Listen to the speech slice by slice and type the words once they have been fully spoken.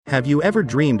Have you ever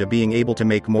dreamed of being able to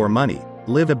make more money,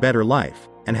 live a better life,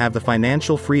 and have the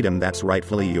financial freedom that's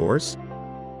rightfully yours?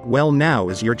 Well, now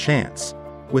is your chance.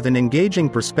 With an engaging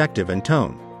perspective and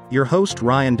tone, your host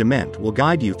Ryan Dement will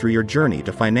guide you through your journey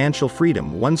to financial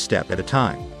freedom one step at a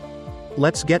time.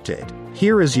 Let's get to it.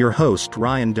 Here is your host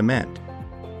Ryan Dement.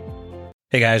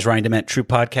 Hey guys, Ryan Dement, True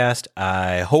Podcast.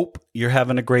 I hope you're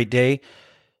having a great day.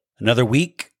 Another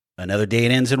week, another day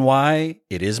it ends in Y.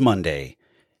 It is Monday.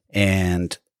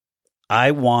 And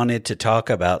I wanted to talk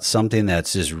about something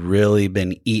that's just really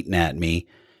been eating at me,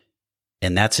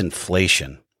 and that's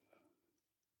inflation.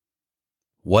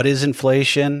 What is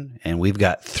inflation? And we've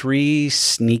got 3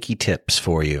 sneaky tips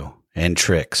for you and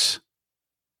tricks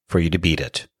for you to beat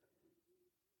it.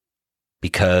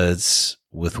 Because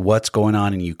with what's going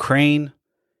on in Ukraine,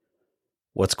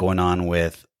 what's going on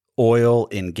with oil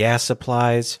and gas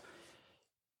supplies,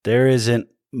 there isn't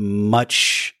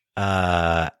much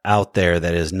out there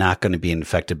that is not going to be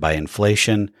infected by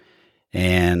inflation.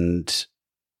 And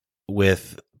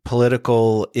with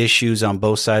political issues on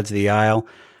both sides of the aisle,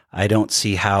 I don't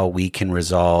see how we can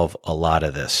resolve a lot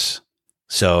of this.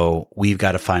 So we've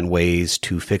got to find ways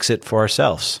to fix it for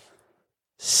ourselves.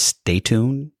 Stay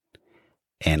tuned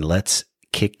and let's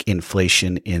kick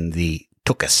inflation in the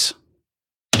tuchus.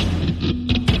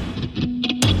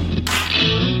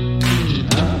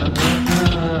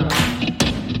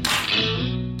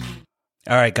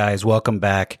 All right, guys, welcome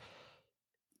back.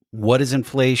 What is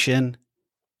inflation?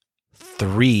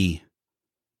 3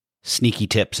 sneaky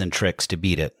tips and tricks to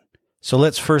beat it. So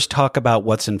let's first talk about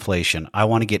what's inflation. I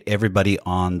want to get everybody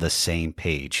on the same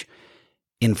page.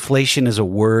 Inflation is a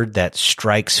word that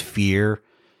strikes fear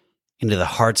into the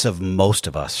hearts of most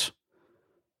of us.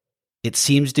 It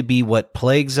seems to be what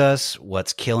plagues us,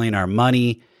 what's killing our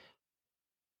money,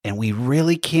 and we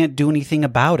really can't do anything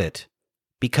about it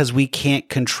because we can't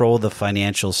control the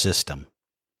financial system.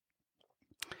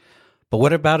 But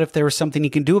what about if there was something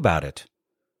you can do about it?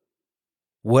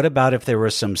 What about if there were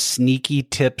some sneaky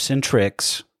tips and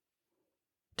tricks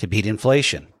to beat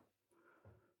inflation?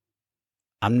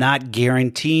 I'm not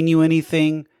guaranteeing you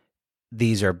anything.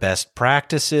 These are best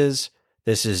practices.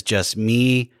 This is just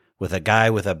me with a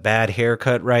guy with a bad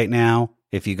haircut right now.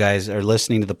 If you guys are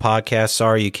listening to the podcast,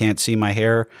 sorry you can't see my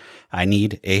hair. I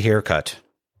need a haircut.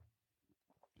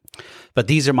 But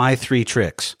these are my 3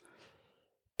 tricks.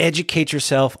 Educate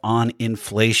yourself on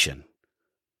inflation.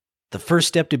 The first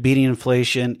step to beating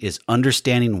inflation is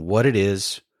understanding what it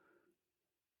is.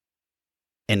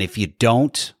 And if you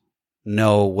don't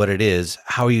know what it is,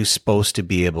 how are you supposed to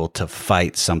be able to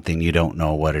fight something you don't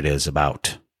know what it is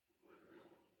about?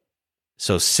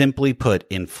 So simply put,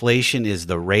 inflation is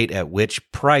the rate at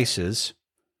which prices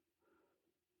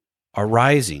are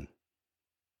rising.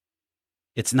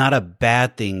 It's not a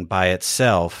bad thing by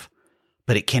itself,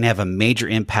 but it can have a major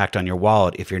impact on your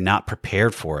wallet if you're not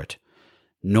prepared for it.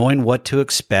 Knowing what to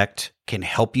expect can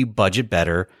help you budget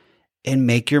better and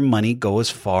make your money go as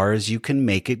far as you can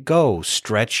make it go.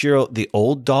 Stretch the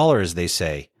old dollar, as they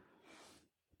say.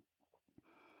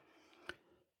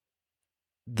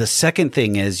 The second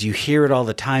thing is, you hear it all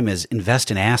the time, is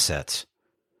invest in assets.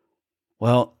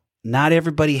 Well, not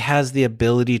everybody has the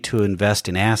ability to invest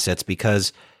in assets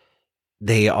because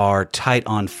they are tight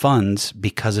on funds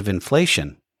because of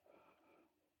inflation.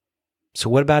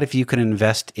 So what about if you can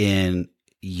invest in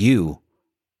you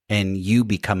and you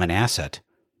become an asset?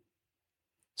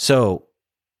 So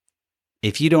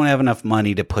if you don't have enough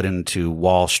money to put into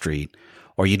Wall Street,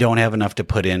 or you don't have enough to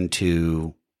put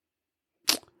into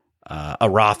a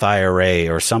Roth IRA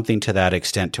or something to that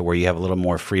extent to where you have a little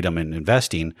more freedom in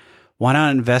investing, why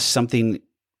not invest something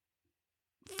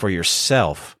for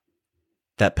yourself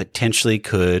that potentially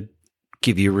could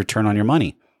give you a return on your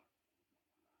money?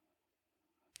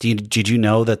 Did you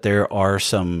know that there are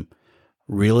some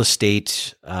real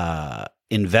estate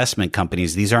investment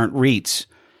companies? These aren't REITs.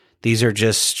 These are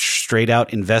just straight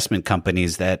out investment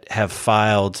companies that have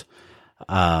filed,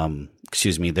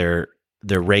 their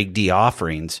Reg D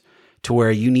offerings to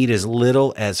where you need as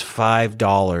little as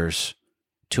 $5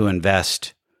 to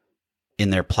invest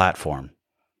in their platform.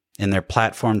 And their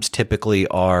platforms typically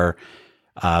are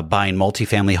buying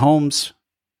multifamily homes,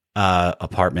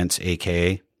 apartments,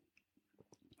 aka.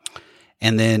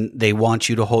 And then they want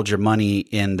you to hold your money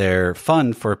in their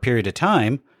fund for a period of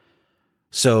time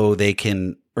so they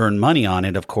can earn money on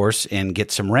it, of course, and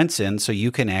get some rents in so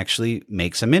you can actually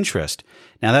make some interest.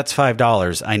 Now, that's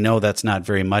 $5. I know that's not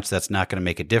very much. That's not going to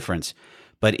make a difference.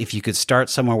 But if you could start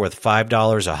somewhere with $5,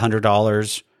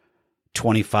 $100,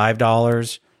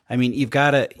 $25, I mean, you've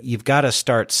got to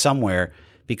start somewhere,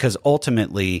 because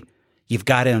ultimately you've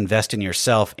got to invest in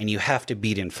yourself and you have to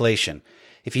beat inflation.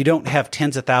 if you don't have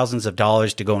tens of thousands of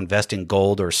dollars to go invest in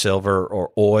gold or silver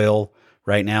or oil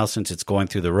right now, since it's going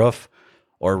through the roof,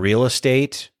 or real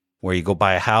estate, where you go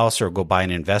buy a house or go buy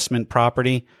an investment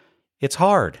property, it's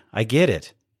hard. I get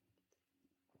it.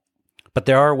 But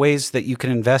there are ways that you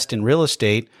can invest in real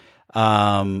estate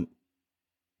that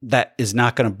is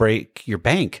not going to break your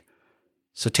bank.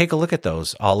 So take a look at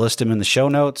those. I'll list them in the show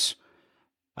notes.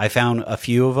 I found a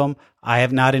few of them. I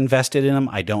have not invested in them.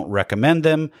 I don't recommend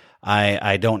them.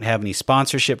 I don't have any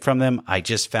sponsorship from them. I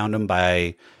just found them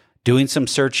by doing some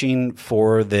searching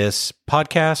for this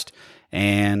podcast,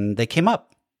 and they came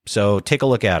up. So take a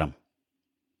look at them.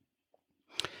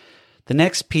 The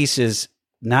next piece is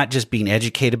not just being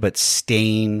educated, but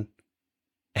staying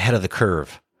ahead of the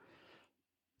curve.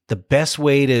 The best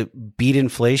way to beat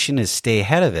inflation is stay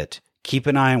ahead of it. Keep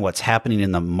an eye on what's happening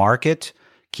in the market.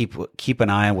 Keep an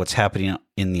eye on what's happening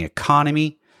in the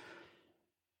economy.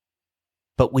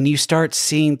 But when you start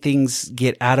seeing things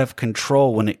get out of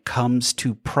control when it comes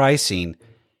to pricing,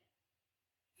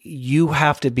 you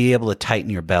have to be able to tighten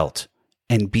your belt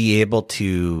and be able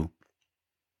to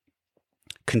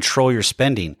control your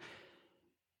spending.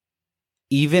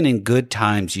 Even in good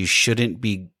times, you shouldn't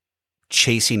be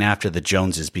chasing after the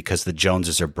Joneses because the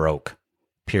Joneses are broke,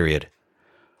 period.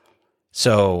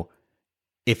 So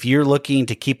if you're looking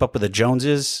to keep up with the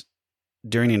Joneses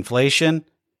during inflation,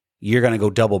 you're going to go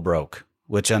double broke,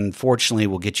 which unfortunately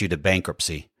will get you to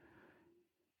bankruptcy.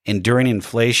 And during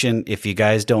inflation, if you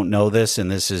guys don't know this, and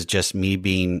this is just me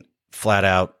being flat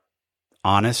out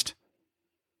honest,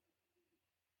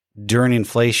 during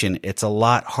inflation, it's a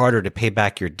lot harder to pay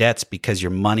back your debts because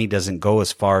your money doesn't go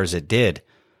as far as it did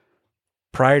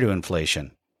prior to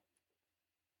inflation.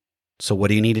 So what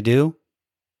do you need to do?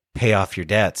 Pay off your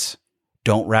debts.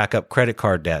 Don't rack up credit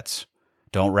card debts.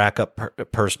 Don't rack up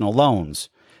personal loans.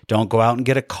 Don't go out and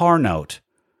get a car note.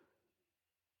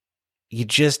 You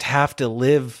just have to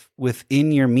live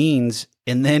within your means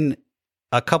and then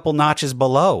a couple notches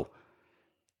below.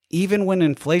 Even when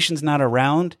inflation's not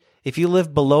around, if you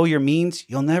live below your means,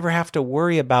 you'll never have to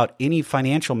worry about any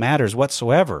financial matters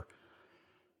whatsoever.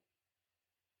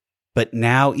 But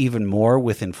now, even more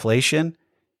with inflation,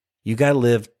 you got to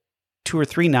live 2 or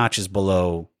 3 notches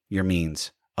below your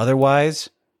means. Otherwise,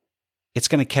 it's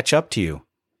going to catch up to you.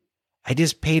 I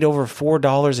just paid over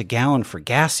 $4 a gallon for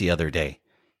gas the other day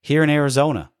here in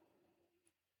Arizona.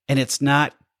 And it's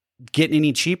not getting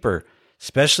any cheaper,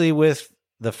 especially with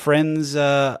the friends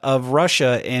of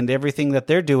Russia and everything that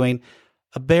they're doing.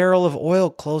 A barrel of oil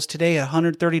closed today at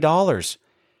 $130.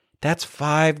 That's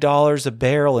 $5 a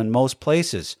barrel in most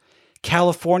places.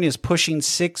 California is pushing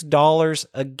 $6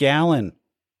 a gallon.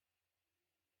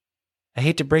 I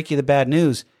hate to break you the bad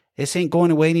news. This ain't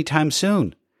going away anytime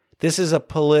soon. This is a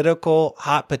political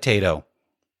hot potato.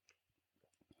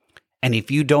 And if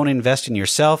you don't invest in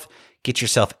yourself, get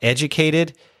yourself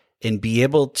educated, and be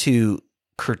able to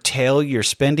curtail your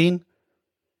spending,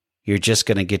 you're just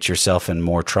going to get yourself in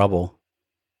more trouble.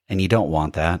 And you don't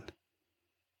want that.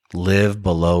 Live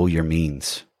below your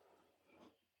means.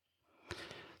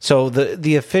 So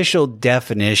the official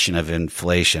definition of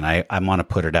inflation, I want to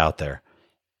put it out there,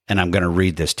 and I'm going to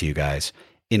read this to you guys.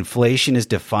 Inflation is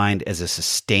defined as a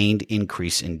sustained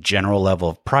increase in general level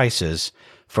of prices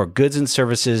for goods and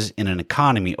services in an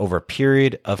economy over a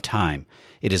period of time.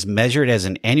 It is measured as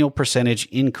an annual percentage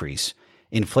increase.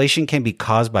 Inflation can be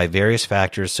caused by various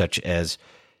factors such as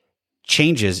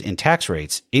changes in tax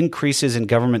rates, increases in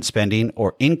government spending,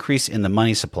 or increase in the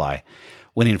money supply.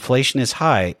 When inflation is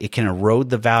high, it can erode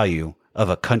the value of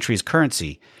a country's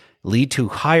currency, lead to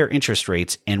higher interest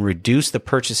rates, and reduce the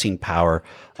purchasing power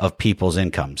of people's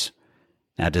incomes.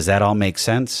 Now, does that all make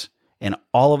sense? And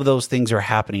all of those things are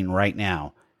happening right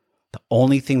now. The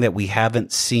only thing that we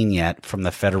haven't seen yet from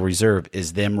the Federal Reserve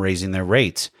is them raising their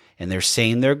rates, and they're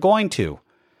saying they're going to.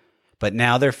 But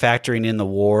now they're factoring in the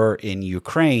war in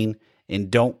Ukraine and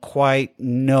don't quite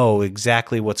know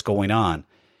exactly what's going on.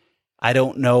 I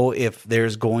don't know if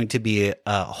there's going to be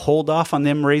a hold off on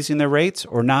them raising their rates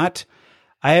or not.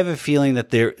 I have a feeling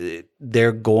that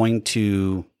they're going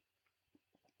to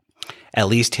at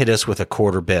least hit us with a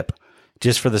quarter bip,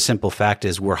 just for the simple fact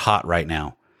is we're hot right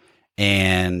now,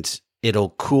 and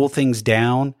it'll cool things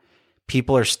down.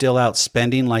 People are still out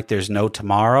spending like there's no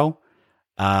tomorrow.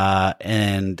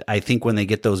 And I think when they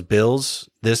get those bills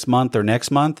this month or next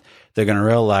month, they're going to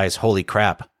realize, holy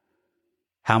crap,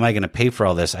 how am I going to pay for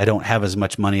all this? I don't have as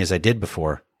much money as I did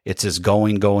before. It's just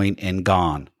going, and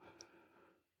gone.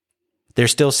 They're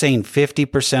still saying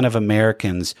 50% of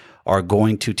Americans are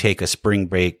going to take a spring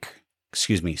break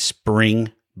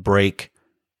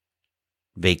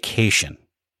vacation.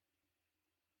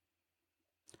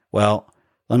 Well,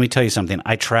 let me tell you something.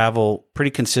 I travel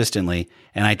pretty consistently,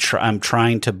 and I'm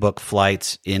trying to book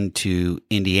flights into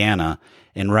Indiana,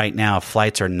 and right now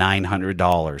flights are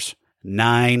 $900.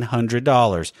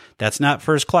 $900. That's not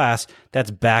first class.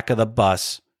 That's back of the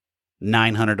bus.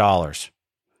 $900.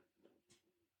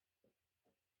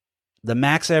 The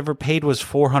max I ever paid was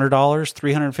 $400,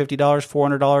 $350,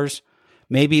 $400.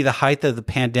 Maybe the height of the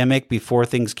pandemic before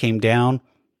things came down,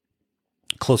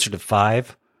 closer to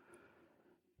 $5.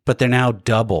 But they're now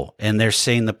double, and they're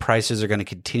saying the prices are going to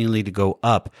continually to go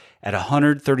up at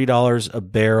 $130 a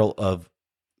barrel of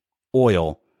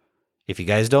oil. If you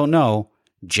guys don't know,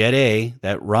 Jet A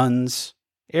that runs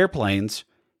airplanes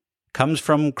comes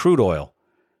from crude oil.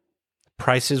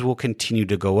 Prices will continue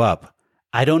to go up.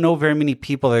 I don't know very many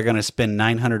people that are going to spend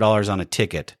 $900 on a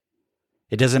ticket.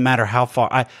 It doesn't matter how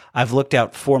far. I've looked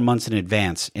out 4 months in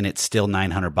advance, and it's still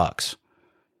 $900.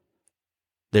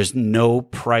 There's no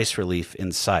price relief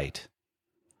in sight.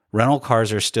 Rental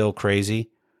cars are still crazy.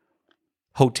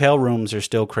 Hotel rooms are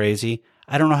still crazy.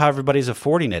 I don't know how everybody's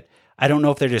affording it. I don't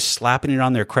know if they're just slapping it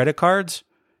on their credit cards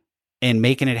and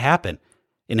making it happen.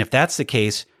 And if that's the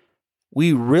case,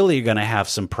 we really are going to have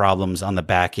some problems on the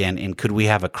back end. And could we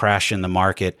have a crash in the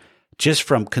market just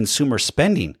from consumer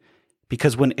spending?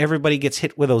 Because when everybody gets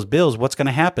hit with those bills, what's going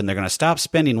to happen? They're going to stop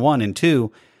spending, one, and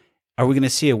two, are we going to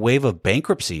see a wave of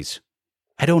bankruptcies?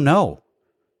 I don't know.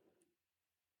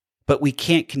 But we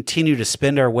can't continue to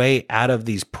spend our way out of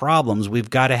these problems.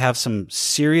 We've got to have some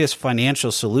serious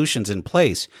financial solutions in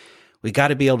place. We got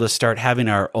to be able to start having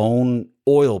our own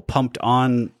oil pumped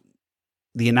on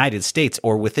the United States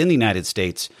or within the United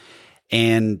States.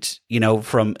 And, you know,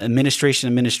 from administration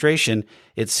to administration,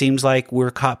 it seems like we're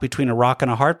caught between a rock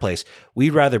and a hard place.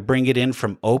 We'd rather bring it in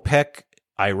from OPEC,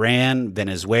 Iran,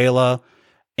 Venezuela,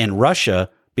 and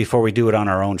Russia before we do it on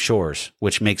our own shores,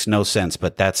 which makes no sense,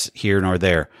 but that's here nor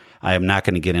there. I am not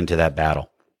going to get into that battle.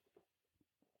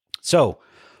 So,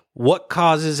 what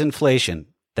causes inflation?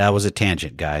 That was a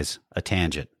tangent, guys, a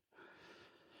tangent.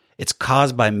 It's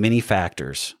caused by many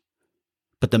factors.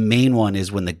 But the main one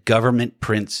is when the government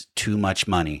prints too much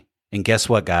money. And guess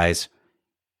what, guys?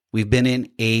 We've been in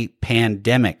a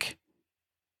pandemic.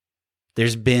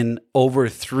 There's been over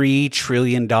 $3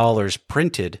 trillion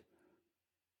printed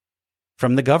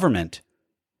from the government.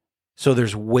 So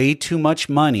there's way too much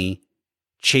money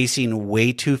chasing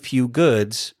way too few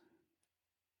goods.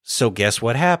 So guess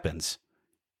what happens?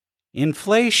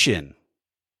 Inflation.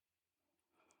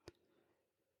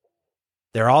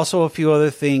 There are also a few other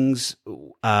things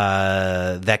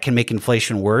that can make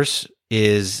inflation worse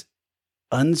is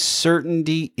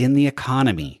uncertainty in the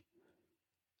economy.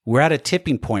 We're at a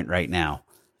tipping point right now.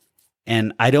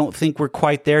 And I don't think we're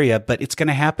quite there yet, but it's going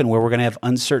to happen where we're going to have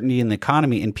uncertainty in the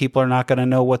economy and people are not going to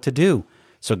know what to do.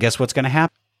 So guess what's going to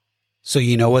happen? So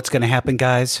you know what's going to happen,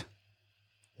 guys?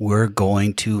 We're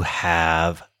going to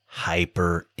have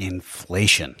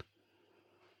hyperinflation.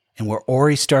 And we're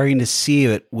already starting to see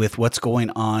it with what's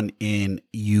going on in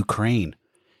Ukraine.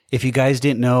 If you guys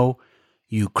didn't know,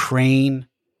 Ukraine,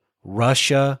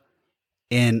 Russia,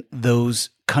 and those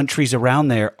countries around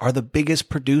there are the biggest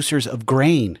producers of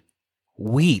grain,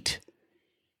 wheat.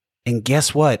 And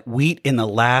guess what? Wheat in the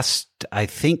last, I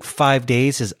think, 5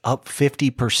 days is up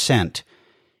 50%.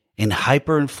 And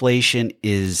hyperinflation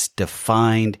is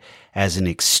defined as an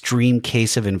extreme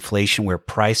case of inflation where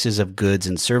prices of goods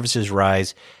and services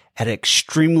rise at an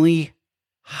extremely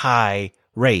high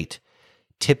rate,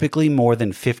 typically more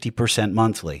than 50%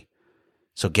 monthly.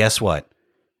 So guess what?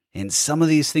 In some of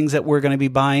these things that we're going to be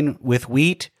buying with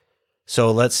wheat,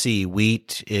 so let's see,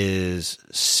 wheat is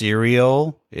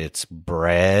cereal, it's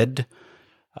bread,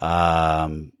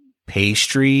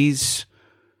 pastries,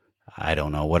 I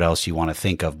don't know what else you want to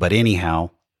think of, but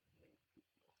anyhow,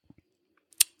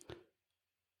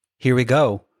 here we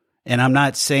go. And I'm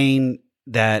not saying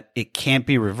that it can't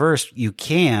be reversed. You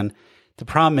can. The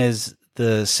problem is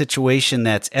the situation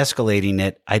that's escalating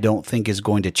it, I don't think is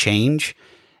going to change.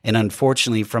 And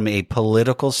unfortunately, from a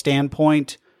political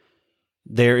standpoint,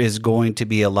 there is going to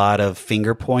be a lot of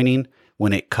finger pointing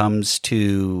when it comes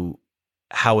to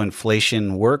how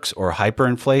inflation works or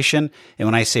hyperinflation. And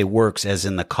when I say works, as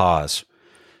in the cause,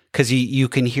 because you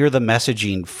can hear the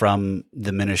messaging from the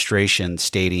administration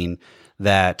stating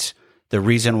that the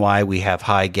reason why we have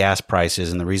high gas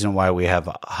prices and the reason why we have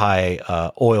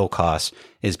high oil costs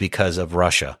is because of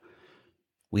Russia.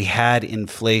 We had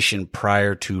inflation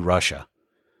prior to Russia.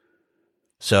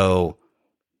 So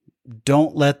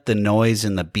don't let the noise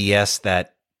and the BS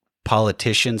that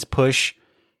politicians push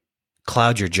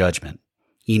cloud your judgment.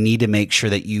 You need to make sure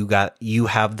that you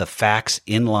have the facts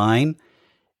in line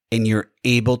and you're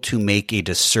able to make a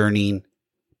discerning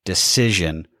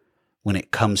decision when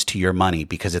it comes to your money,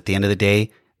 because at the end of the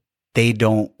day, they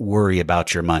don't worry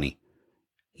about your money.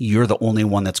 You're the only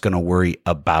one that's going to worry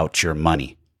about your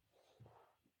money.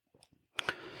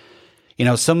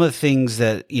 Some of the things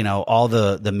that, all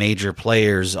the major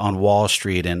players on Wall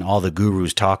Street and all the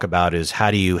gurus talk about is how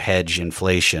do you hedge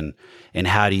inflation and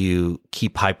how do you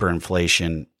keep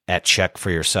hyperinflation at check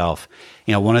for yourself?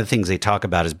 One of the things they talk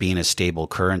about is being a stable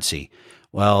currency.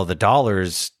 Well, the dollar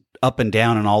is up and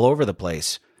down and all over the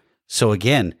place. So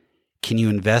again, can you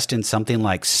invest in something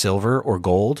like silver or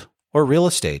gold or real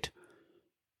estate?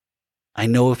 I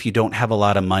know if you don't have a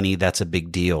lot of money, that's a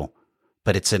big deal,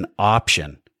 but it's an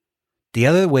option. The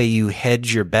other way you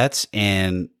hedge your bets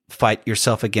and fight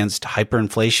yourself against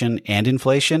hyperinflation and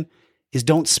inflation is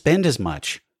don't spend as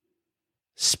much.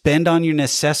 Spend on your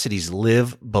necessities.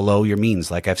 Live below your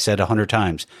means. Like I've said 100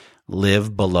 times,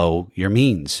 live below your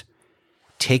means.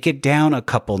 Take it down a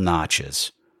couple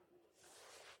notches.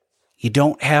 You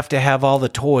don't have to have all the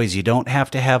toys. You don't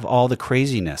have to have all the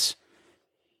craziness.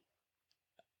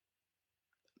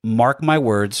 Mark my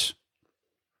words.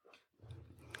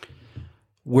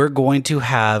 We're going to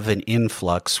have an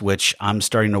influx, which I'm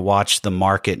starting to watch the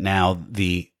market now,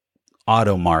 the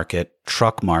auto market,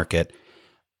 truck market,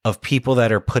 of people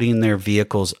that are putting their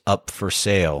vehicles up for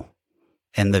sale.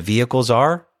 And the vehicles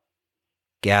are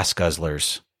gas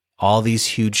guzzlers. All these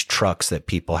huge trucks that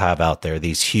people have out there,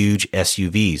 these huge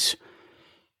SUVs.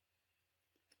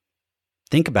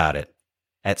 Think about it.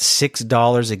 At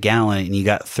 $6 a gallon and you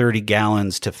got 30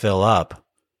 gallons to fill up,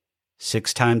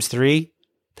 6 times 3,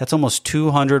 that's almost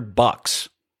 $200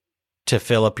 to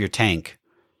fill up your tank.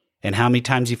 And how many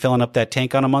times you filling up that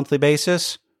tank on a monthly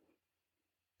basis?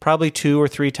 Probably 2 or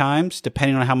 3 times,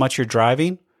 depending on how much you're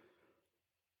driving.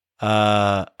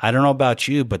 I don't know about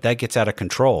you, but that gets out of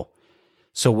control.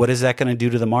 So what is that going to do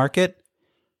to the market?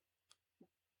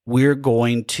 We're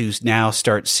going to now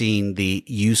start seeing the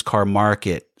used car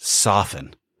market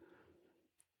soften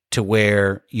to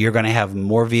where you're going to have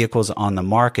more vehicles on the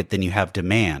market than you have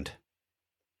demand.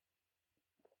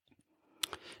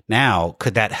 Now,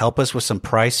 could that help us with some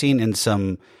pricing and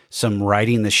some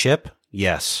righting the ship?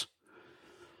 Yes.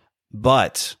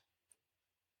 But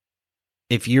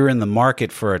if you're in the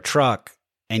market for a truck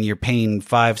and you're paying $5,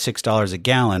 $6 a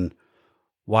gallon,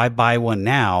 why buy one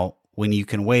now when you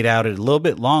can wait out a little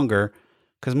bit longer?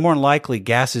 Because more than likely,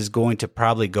 gas is going to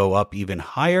probably go up even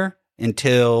higher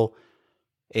until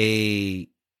a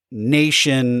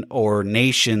nation or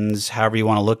nations, however you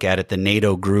want to look at it, the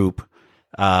NATO group,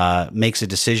 makes a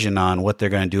decision on what they're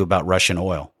going to do about Russian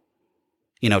oil.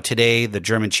 Today, the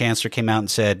German chancellor came out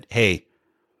and said, hey,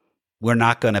 we're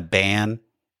not going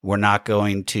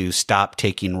to stop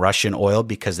taking Russian oil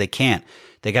because they can't.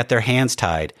 They got their hands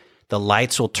tied. The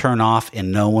lights will turn off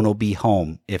and no one will be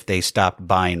home if they stop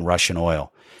buying Russian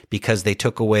oil because they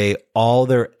took away all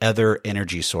their other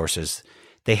energy sources.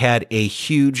 They had a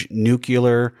huge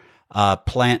nuclear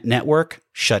plant network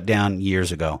shut down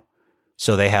years ago.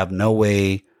 So they have no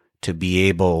way to be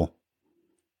able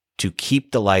to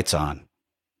keep the lights on.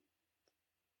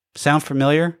 Sound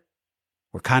familiar?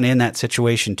 We're kind of in that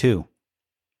situation too.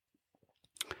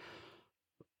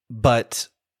 But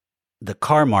the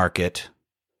car market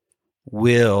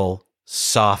will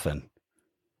soften.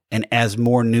 And as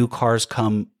more new cars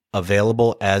come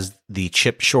available, as the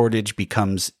chip shortage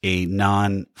becomes a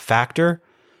non-factor,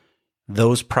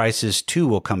 those prices too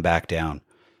will come back down.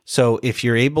 So if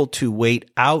you're able to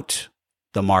wait out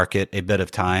the market a bit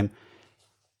of time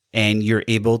and you're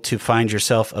able to find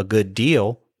yourself a good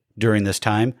deal during this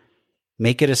time,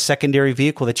 make it a secondary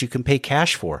vehicle that you can pay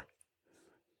cash for.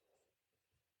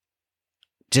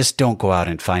 Just don't go out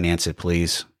and finance it,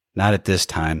 please. Not at this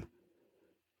time.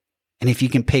 And if you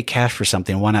can pay cash for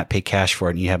something, why not pay cash for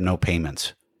it and you have no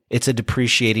payments? It's a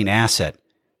depreciating asset.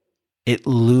 It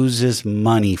loses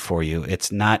money for you.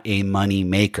 It's not a money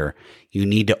maker. You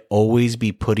need to always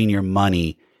be putting your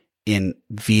money in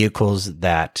vehicles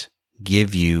that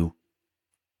give you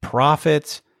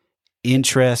profits,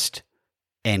 interest,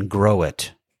 and grow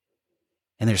it.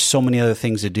 And there's so many other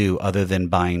things to do other than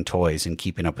buying toys and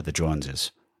keeping up with the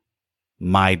Joneses.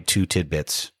 My 2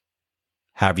 tidbits.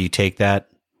 However you take that,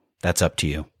 that's up to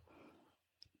you.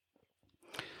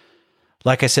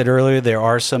 Like I said earlier, there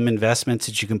are some investments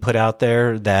that you can put out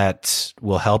there that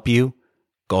will help you.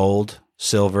 Gold,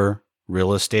 silver,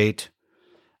 real estate,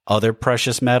 other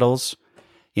precious metals.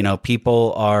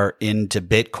 People are into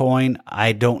Bitcoin.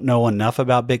 I don't know enough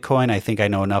about Bitcoin. I think I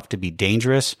know enough to be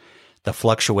dangerous. The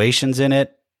fluctuations in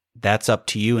it, that's up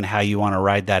to you and how you want to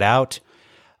ride that out.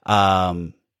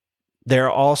 There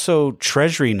are also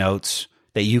treasury notes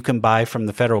that you can buy from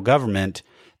the federal government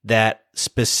that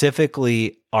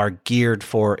specifically are geared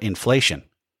for inflation.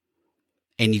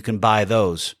 And you can buy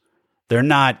those. They're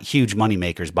not huge money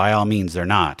makers. By all means, they're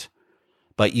not.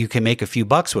 But you can make a few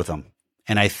bucks with them.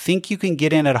 And I think you can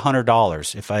get in at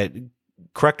 $100.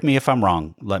 Correct me if I'm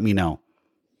wrong. Let me know.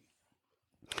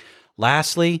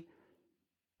 Lastly,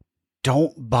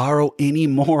 don't borrow any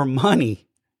more money.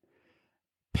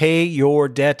 Pay your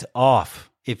debt off.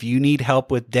 If you need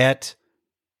help with debt,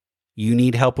 you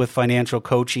need help with financial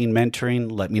coaching,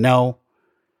 mentoring, let me know.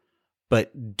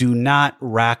 But do not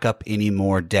rack up any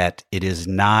more debt. It is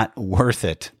not worth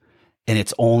it. And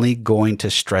it's only going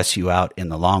to stress you out in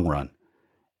the long run.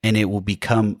 And it will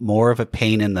become more of a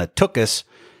pain in the tuchus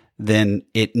than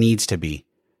it needs to be.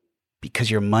 Because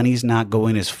your money's not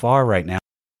going as far right now.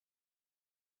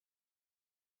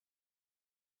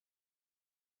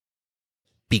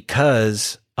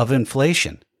 Because of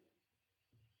inflation.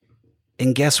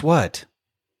 And guess what?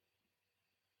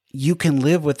 You can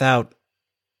live without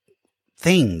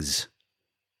things.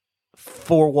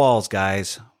 4 walls,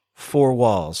 guys. 4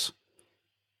 walls.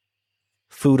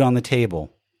 Food on the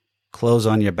table. Clothes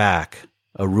on your back.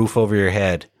 A roof over your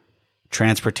head.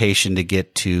 Transportation to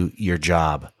get to your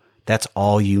job. That's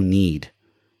all you need.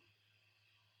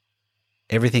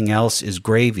 Everything else is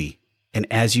gravy. And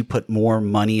as you put more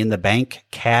money in the bank,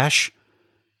 cash,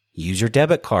 use your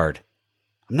debit card.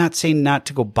 I'm not saying not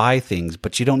to go buy things,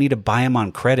 but you don't need to buy them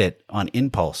on credit, on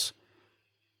impulse.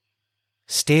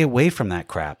 Stay away from that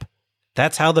crap.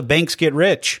 That's how the banks get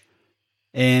rich.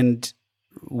 And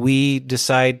we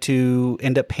decide to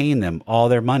end up paying them all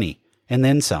their money and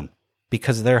then some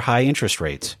because of their high interest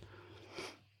rates.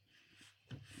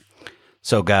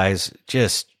 So guys,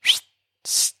 just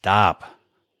stop.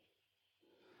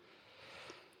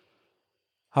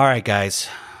 All right, guys.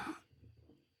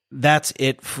 That's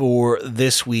it for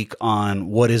this week on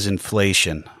what is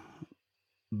inflation.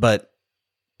 But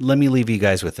let me leave you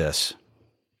guys with this.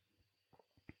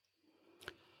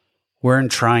 We're in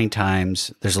trying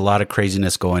times. There's a lot of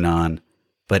craziness going on.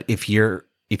 But if you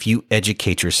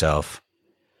educate yourself,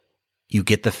 you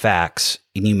get the facts,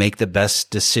 and you make the best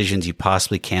decisions you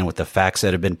possibly can with the facts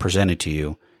that have been presented to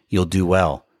you, you'll do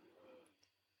well.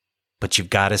 But you've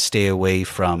got to stay away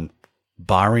from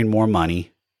borrowing more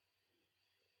money,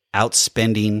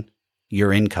 outspending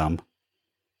your income,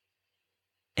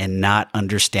 and not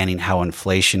understanding how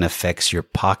inflation affects your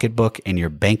pocketbook and your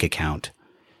bank account.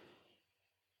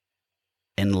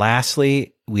 And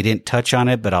lastly, we didn't touch on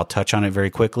it, but I'll touch on it very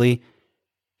quickly.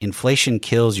 Inflation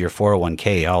kills your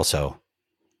 401k also.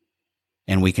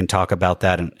 And we can talk about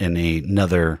that in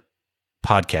another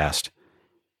podcast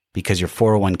because your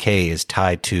 401k is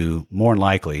tied to, more than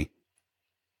likely,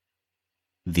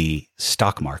 the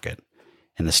stock market.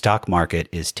 And the stock market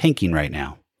is tanking right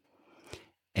now.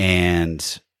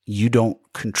 And you don't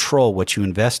control what you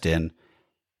invest in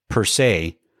per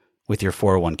se with your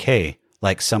 401k.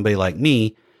 Like somebody like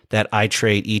me that I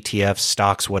trade ETFs,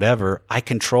 stocks, whatever, I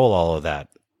control all of that.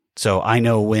 So I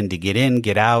know when to get in,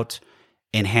 get out,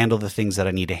 and handle the things that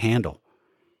I need to handle.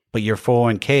 But your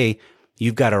 401k,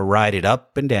 you've got to ride it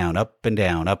up and down, up and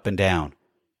down, up and down.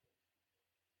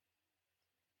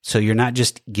 So you're not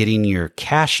just getting your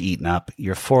cash eaten up,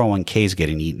 your 401k is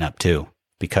getting eaten up too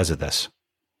because of this.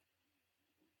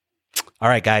 All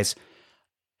right, guys,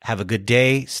 have a good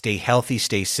day. Stay healthy,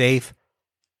 stay safe.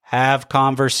 Have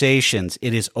conversations.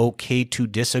 It is okay to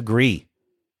disagree.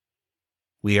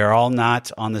 We are all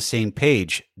not on the same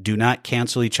page. Do not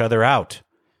cancel each other out.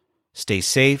 Stay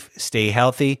safe, stay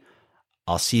healthy.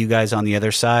 I'll see you guys on the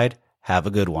other side. Have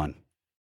a good one.